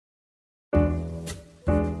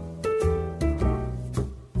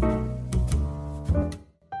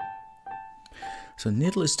So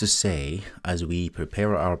needless to say, as we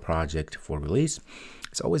prepare our project for release,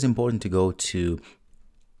 it's always important to go to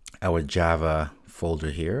our Java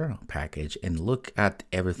folder here, package, and look at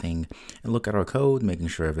everything and look at our code, making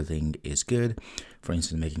sure everything is good. For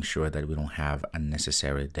instance, making sure that we don't have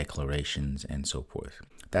unnecessary declarations and so forth.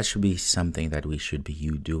 That should be something that we should be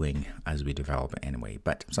doing as we develop anyway.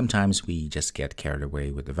 But sometimes we just get carried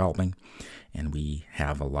away with developing and we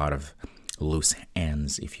have a lot of loose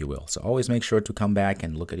ends, if you will. So always make sure to come back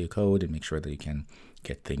and look at your code and make sure that you can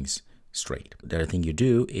get things straight. The other thing you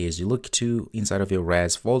do is you look to inside of your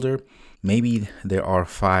res folder. Maybe there are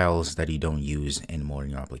files that you don't use anymore in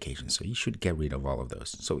your application. So you should get rid of all of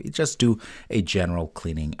those. So you just do a general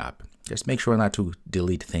cleaning up. Just make sure not to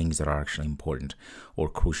delete things that are actually important or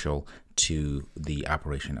crucial to the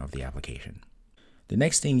operation of the application. The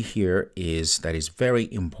next thing here is that is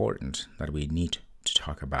very important that we need to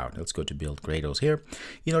talk about. Let's go to Build Gradles here.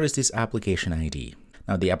 You notice this application ID.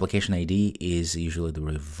 Now the application ID is usually the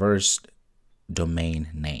reverse domain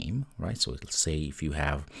name, right? So let's say if you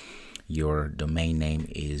have your domain name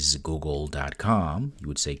is google.com, you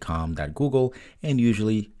would say com.google and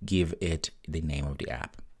usually give it the name of the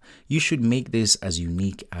app. You should make this as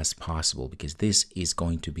unique as possible because this is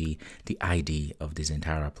going to be the ID of this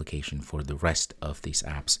entire application for the rest of this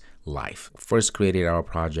app's life. First created our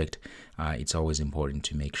project, it's always important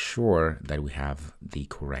to make sure that we have the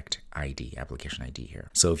correct ID, application ID here.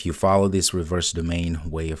 So if you follow this reverse domain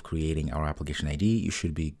way of creating our application ID, you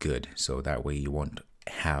should be good. So that way you won't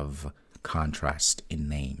have contrast in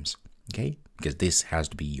names, okay? Because this has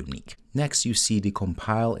to be unique. Next, you see the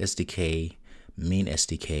compile SDK, min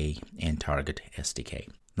SDK, and target SDK.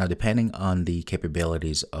 Now, depending on the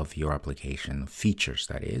capabilities of your application, features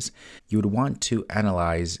that is, you would want to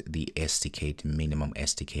analyze the SDK to minimum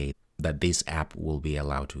SDK that this app will be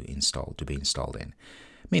allowed to be installed in.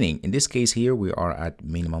 Meaning, in this case here, we are at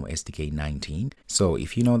minimum SDK 19. So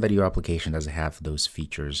if you know that your application doesn't have those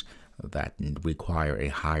features that require a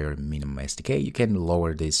higher minimum SDK, you can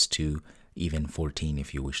lower this to even 14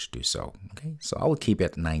 if you wish to do so. Okay, so I will keep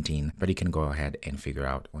it 19, but you can go ahead and figure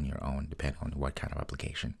out on your own, depending on what kind of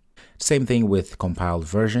application. Same thing with compiled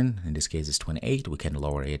version. In this case, it's 28. We can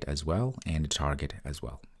lower it as well and the target as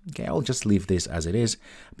well. Okay, I'll just leave this as it is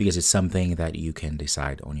because it's something that you can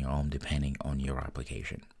decide on your own depending on your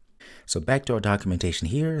application. So back to our documentation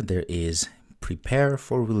here, there is prepare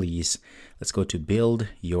for release. Let's go to build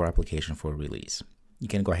your application for release. You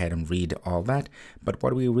can go ahead and read all that, but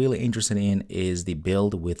what we're really interested in is the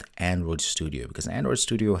build with Android Studio, because Android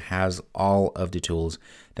Studio has all of the tools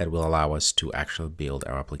that will allow us to actually build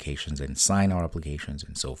our applications and sign our applications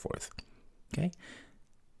and so forth. Okay,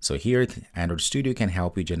 so here Android Studio can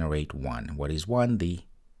help you generate one. What is one? The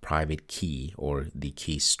private key or the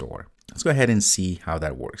key store. Let's go ahead and see how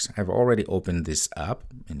that works. I've already opened this up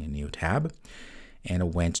in a new tab and I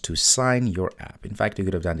went to sign your app. In fact, you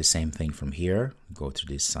could have done the same thing from here. Go to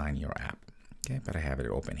this sign your app. Okay, but I have it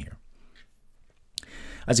open here.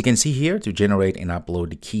 As you can see here, to generate and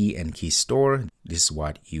upload the key and key store, this is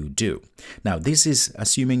what you do. Now, this is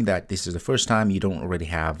assuming that this is the first time you don't already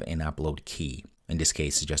have an upload key. In this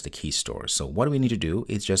case, it's just a key store. So what we need to do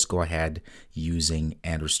is just go ahead using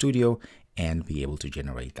Android Studio and be able to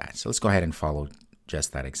generate that. So let's go ahead and follow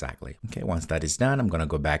just that exactly. Okay, once that is done, I'm going to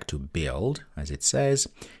go back to build as it says,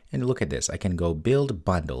 and look at this. I can go build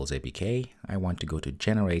bundles APK. I want to go to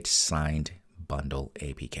generate signed bundle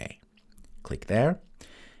APK. Click there,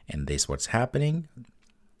 and this is what's happening.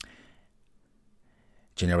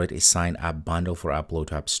 Generate a signed app bundle for upload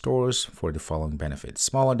to app stores for the following benefits: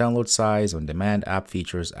 smaller download size, on-demand app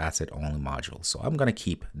features, asset-only module. So I'm going to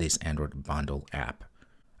keep this Android bundle app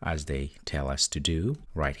as they tell us to do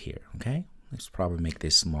right here. Okay. Let's probably make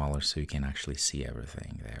this smaller so you can actually see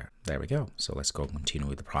everything there. There we go. So let's go continue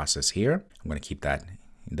with the process here. I'm going to keep that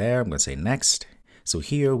there. I'm going to say next. So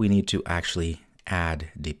here we need to actually add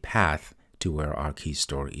the path to where our key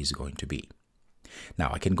store is going to be.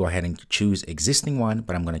 Now I can go ahead and choose existing one,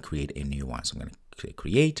 but I'm going to create a new one. So I'm going to click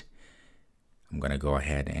create. I'm going to go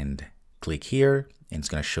ahead and click here, and it's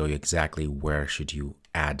going to show you exactly where should you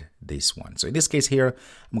add this one. So in this case here,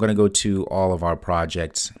 I'm going to go to all of our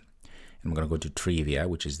projects. I'm going to go to Trivia,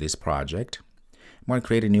 which is this project. I'm going to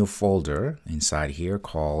create a new folder inside here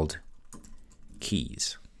called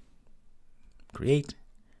Keys. Create.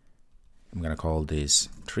 I'm going to call this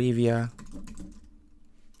Trivia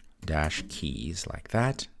 -keys like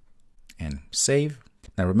that and save.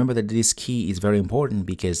 Now remember that this key is very important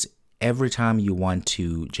because every time you want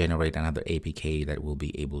to generate another APK that will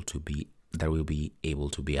be able to be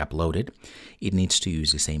uploaded, it needs to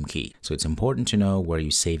use the same key. So it's important to know where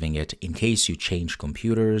you're saving it in case you change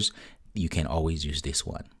computers you can always use this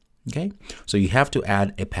one. Okay, so you have to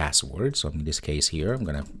add a password. So in this case here, I'm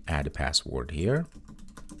going to add a password here.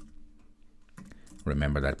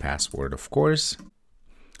 Remember that password, of course.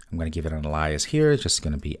 I'm going to give it an alias here. It's just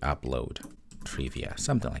going to be upload trivia,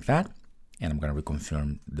 something like that. And I'm going to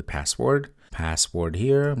reconfirm the password. Password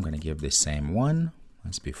here, I'm going to give the same one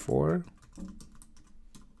as before.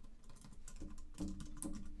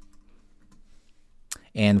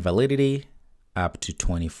 And validity up to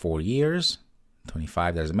 24 years.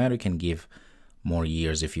 25 doesn't matter. You can give more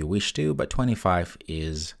years if you wish to, but 25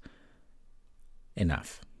 is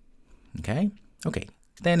enough. Okay. Okay.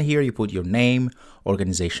 Then here you put your name,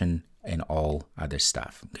 organization, and all other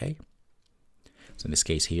stuff. Okay. So in this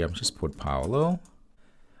case here, I'm just put Paulo.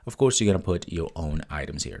 Of course, you're going to put your own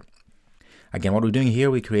items here. Again, what we're doing here,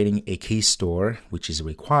 we're creating a key store, which is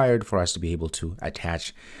required for us to be able to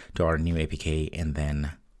attach to our new APK and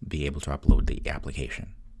then be able to upload the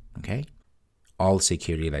application. Okay. All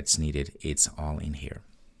security that's needed, it's all in here.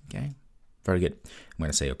 Okay. Very good. I'm going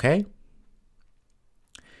to say okay.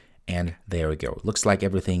 And there we go. Looks like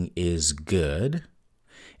everything is good.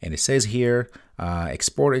 And it says here,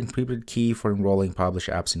 export encrypted key for enrolling published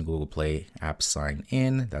apps in Google Play, app sign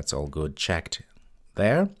in. That's all good. Checked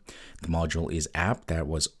there. The module is app. That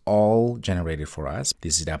was all generated for us.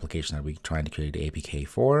 This is the application that we're trying to create the APK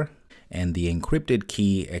for. And the encrypted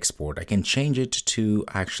key export, I can change it to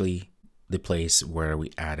actually the place where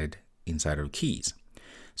we added inside of keys.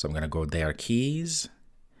 So I'm going to go there, keys,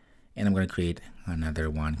 and I'm going to create another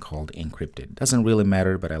one called encrypted. Doesn't really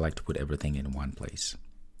matter, but I like to put everything in one place.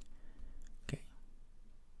 Okay.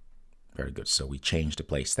 Very good. So we changed the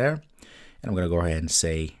place there, and I'm going to go ahead and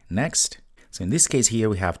say next. So in this case here,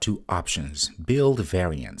 we have two options, build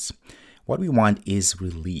variants. What we want is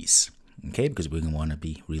release, okay, because we want to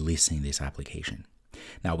be releasing this application.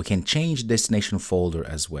 Now we can change destination folder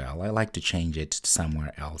as well. I like to change it to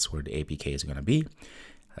somewhere else where the APK is going to be.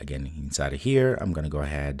 Again, inside of here, I'm going to go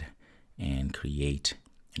ahead and create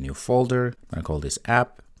a new folder. I'm going to call this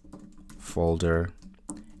app folder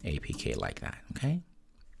APK like that. Okay.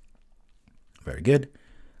 Very good.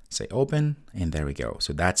 Say open, and there we go.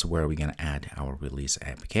 So that's where we're going to add our release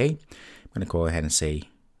APK. I'm going to go ahead and say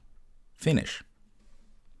finish.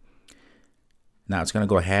 Now it's going to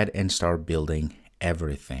go ahead and start building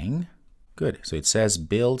everything. Good. So it says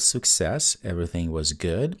build success. Everything was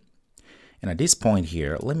good. And at this point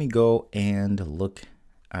here, let me go and look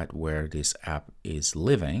at where this app is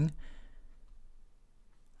living.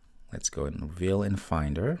 Let's go and reveal in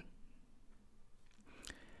Finder.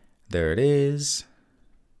 There it is.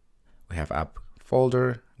 We have app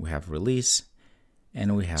folder, we have release,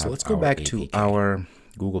 and we have. So let's go back APK. To our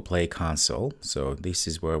Google Play console. So this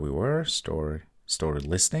is where we were, stored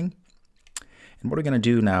listing. And what we're going to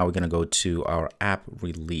do now, we're going to go to our app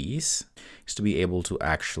release, is to be able to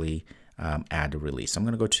actually add a release. So I'm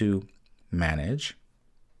going to go to manage.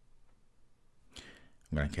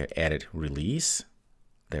 I'm going to edit release.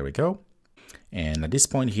 There we go. And at this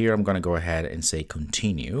point here, I'm going to go ahead and say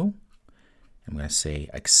continue. I'm going to say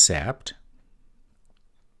accept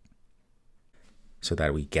so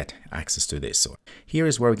that we get access to this. So here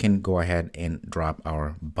is where we can go ahead and drop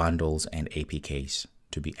our bundles and APKs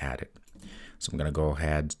to be added. So I'm going to go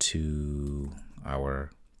ahead to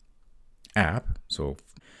our app. So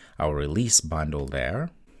our release bundle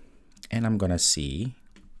there, and I'm going to see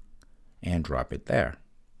and drop it there.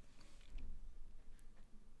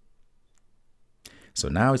 So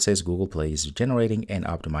now it says Google Play is generating and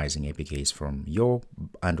optimizing APKs from your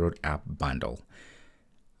Android app bundle.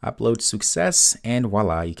 Upload success, and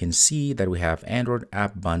voila, you can see that we have Android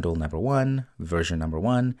app bundle number 1, version number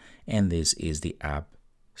 1, and this is the app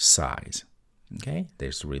size. Okay,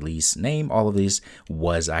 there's the release name. All of this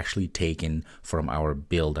was actually taken from our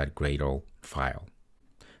build.gradle file.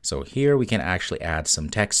 So here we can actually add some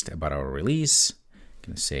text about our release. I'm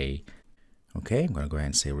going to say, okay, I'm going to go ahead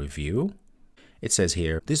and say review. It says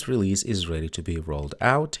here, this release is ready to be rolled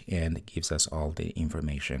out, and it gives us all the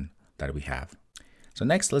information that we have. So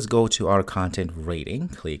next, let's go to our content rating.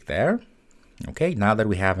 Click there. Okay, now that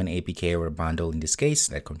we have an APK or a bundle in this case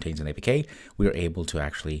that contains an APK, we are able to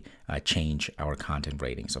actually change our content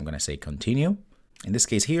rating. So I'm going to say continue. In this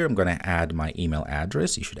case here, I'm going to add my email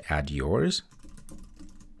address. You should add yours.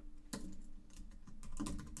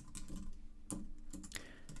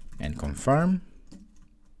 And confirm.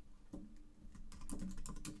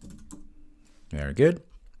 Very good.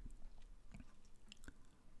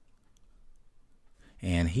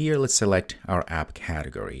 And here, let's select our app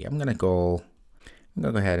category. I'm gonna go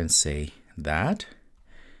ahead and say that.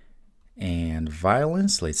 And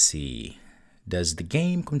violence, let's see. Does the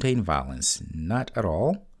game contain violence? Not at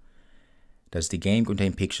all. Does the game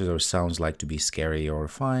contain pictures or sounds like to be scary or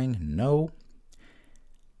horrifying? No.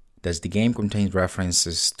 Does the game contain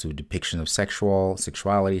references to depiction of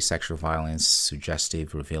sexuality, sexual violence,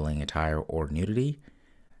 suggestive, revealing attire, or nudity?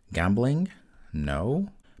 Gambling? No.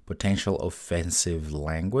 Potential offensive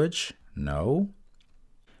language? No.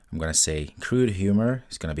 I'm going to say crude humor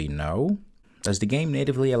is going to be no. Does the game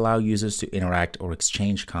natively allow users to interact or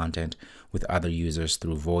exchange content with other users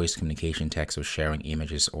through voice, communication, text, or sharing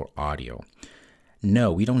images or audio?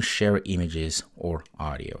 No, we don't share images or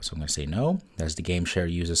audio. So I'm going to say no. Does the game share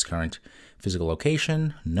users' current physical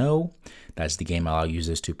location? No. Does the game allow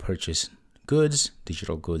users to purchase goods,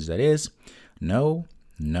 digital goods that is? No,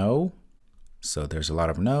 no. So there's a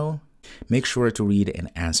lot of no. Make sure to read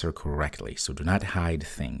and answer correctly. So do not hide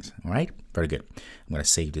things. All right, very good. I'm going to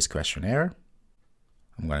save this questionnaire.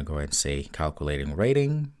 I'm going to go ahead and say calculating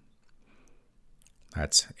rating.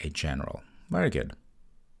 That's a general. Very good.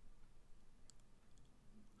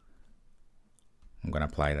 I'm going to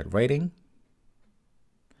apply that rating.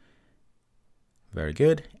 Very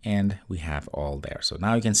good. And we have all there. So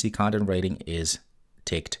now you can see content rating is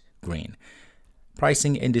ticked green.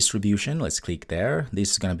 Pricing and distribution, let's click there.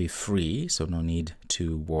 This is going to be free, so no need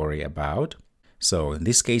to worry about. So in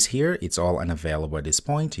this case here, it's all unavailable at this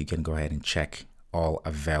point. You can go ahead and check all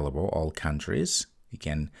available, all countries. You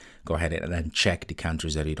can go ahead and then check the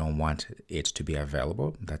countries that you don't want it to be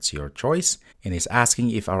available. That's your choice. And it's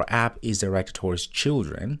asking if our app is directed towards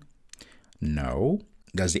children. No.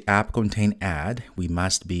 Does the app contain ad? We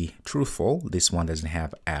must be truthful. This one doesn't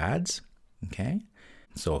have ads. Okay.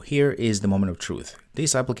 So here is the moment of truth.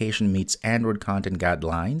 This application meets Android content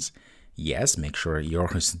guidelines. Yes, make sure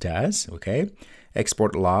yours does. Okay.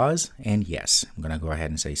 Export laws. And yes, I'm going to go ahead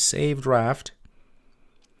and say save draft.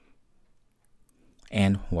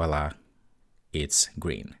 And voila, it's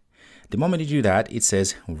green. The moment you do that, it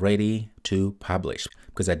says ready to publish.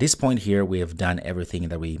 Because at this point here, we have done everything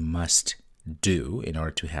that we must do in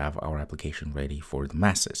order to have our application ready for the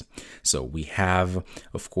masses. So we have,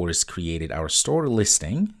 of course, created our store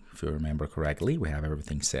listing. If you remember correctly, we have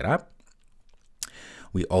everything set up.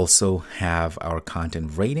 We also have our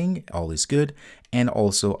content rating, all is good, and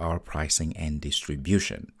also our pricing and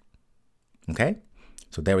distribution. Okay.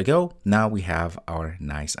 So there we go. Now we have our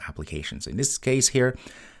nice applications. In this case here,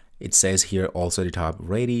 it says here also at the top,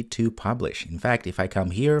 ready to publish. In fact, if I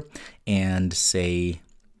come here and say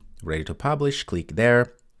ready to publish, click there.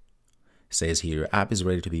 It says here your app is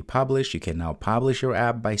ready to be published. You can now publish your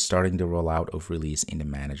app by starting the rollout of release in the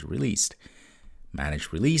manage released.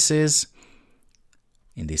 Manage releases.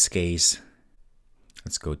 In this case,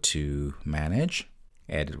 let's go to manage,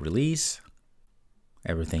 edit release.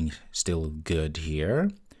 Everything still good here.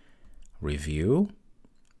 Review.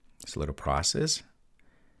 It's a little process.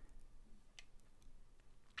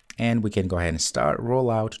 And we can go ahead and start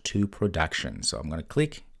rollout to production. So I'm going to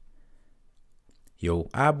click. Your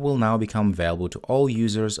app will now become available to all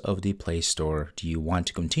users of the Play Store. Do you want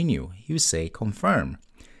to continue? You say confirm.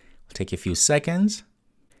 It'll take a few seconds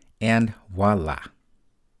and voila.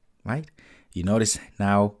 Right? You notice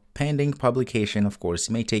now pending publication, of course,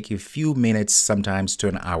 it may take you a few minutes, sometimes to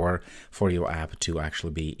an hour for your app to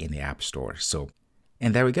actually be in the App Store. So,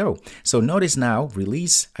 and there we go. So notice now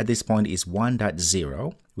release at this point is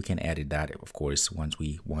 1.0. We can edit that, of course, once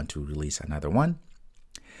we want to release another one.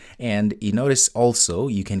 And you notice also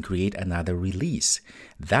you can create another release.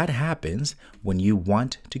 That happens when you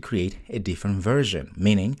want to create a different version.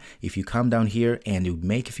 Meaning, if you come down here and you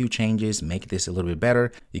make a few changes, make this a little bit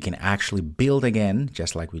better, you can actually build again,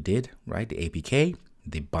 just like we did, right? The APK,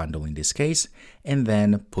 the bundle in this case, and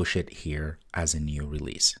then push it here as a new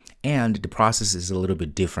release. And the process is a little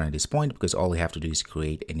bit different at this point because all you have to do is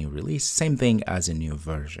create a new release. Same thing as a new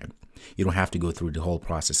version. You don't have to go through the whole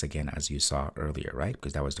process again as you saw earlier, right?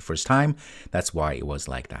 Because that was the first time. That's why it was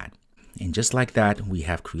like that. And just like that, we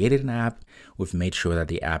have created an app. We've made sure that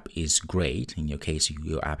the app is great. In your case,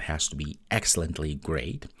 your app has to be excellently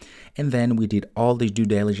great. And then we did all the due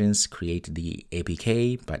diligence, create the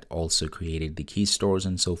APK, but also created the key stores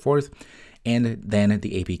and so forth. And then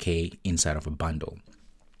the APK inside of a bundle.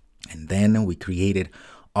 And then we created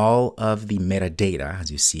all of the metadata, as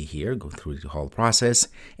you see here, go through the whole process,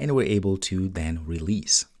 and we're able to then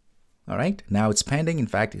release. All right, now it's pending. In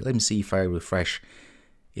fact, let me see if I refresh,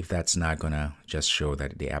 if that's not gonna just show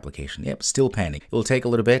that the application, yep, still pending. It will take a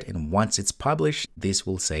little bit, and once it's published, this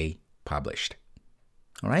will say published.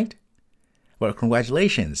 All right, well,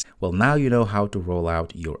 congratulations. Well, now you know how to roll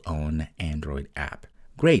out your own Android app.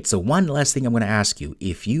 Great. So one last thing I'm going to ask you,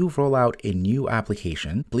 if you roll out a new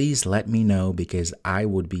application, please let me know because I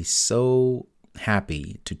would be so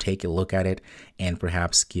happy to take a look at it and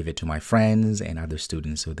perhaps give it to my friends and other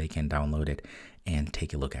students so they can download it and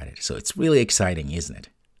take a look at it. So it's really exciting, isn't it?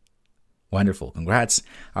 Wonderful. Congrats.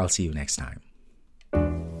 I'll see you next time.